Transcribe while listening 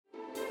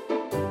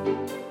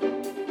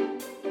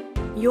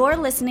You're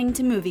listening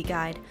to Movie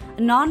Guide,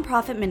 a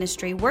non-profit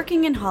ministry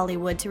working in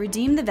Hollywood to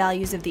redeem the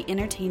values of the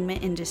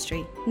entertainment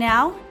industry.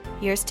 Now,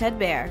 here's Ted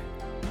Baer.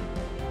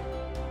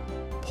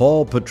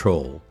 Paw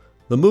Patrol,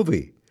 the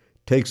movie,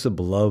 takes the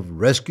beloved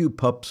rescue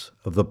pups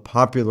of the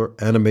popular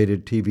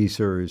animated TV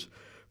series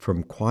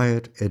from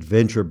quiet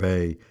Adventure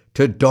Bay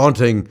to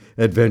daunting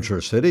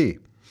Adventure City.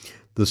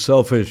 The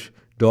selfish,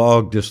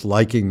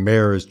 dog-disliking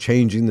mayor is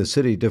changing the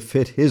city to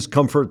fit his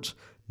comforts,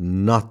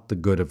 not the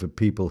good of the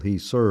people he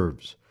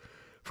serves.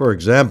 For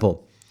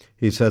example,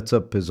 he sets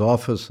up his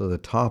office at the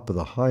top of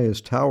the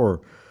highest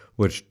tower,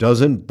 which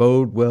doesn't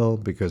bode well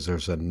because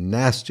there's a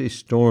nasty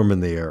storm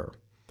in the air.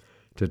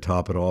 To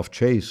top it off,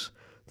 Chase,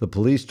 the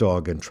police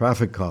dog and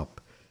traffic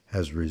cop,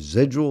 has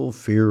residual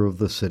fear of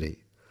the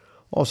city.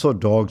 Also,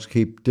 dogs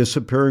keep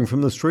disappearing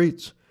from the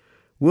streets.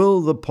 Will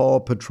the Paw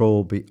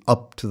Patrol be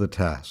up to the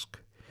task?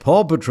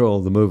 Paw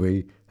Patrol, the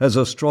movie, has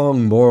a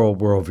strong moral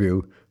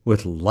worldview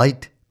with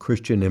light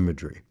Christian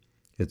imagery.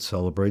 It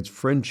celebrates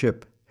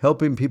friendship,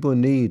 helping people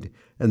in need,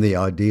 and the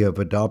idea of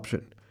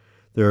adoption.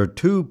 There are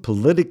two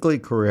politically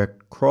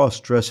correct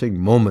cross-dressing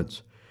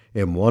moments.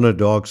 In one, a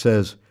dog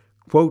says,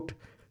 quote,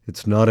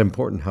 "It's not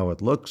important how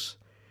it looks,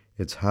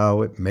 it's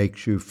how it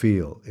makes you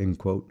feel," end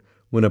quote,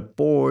 when a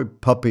boy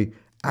puppy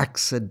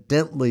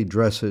accidentally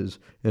dresses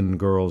in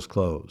girls'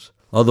 clothes.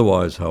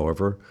 Otherwise,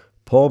 however,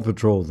 Paw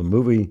Patrol, the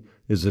movie,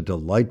 is a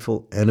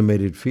delightful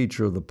animated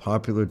feature of the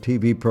popular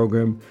TV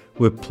program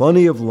with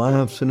plenty of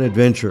laughs and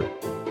adventure.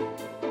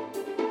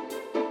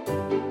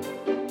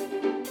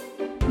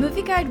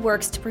 Movie Guide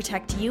works to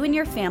protect you and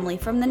your family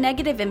from the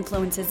negative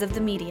influences of the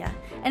media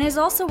and is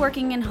also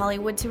working in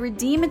Hollywood to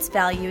redeem its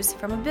values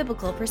from a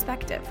biblical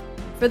perspective.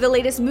 For the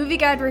latest Movie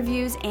Guide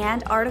reviews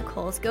and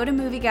articles, go to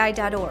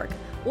movieguide.org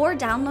or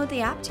download the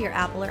app to your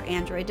Apple or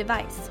Android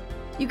device.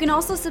 You can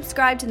also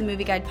subscribe to the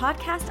Movie Guide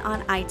podcast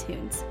on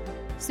iTunes.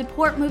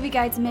 Support Movie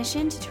Guide's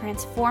mission to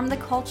transform the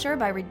culture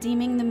by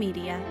redeeming the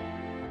media.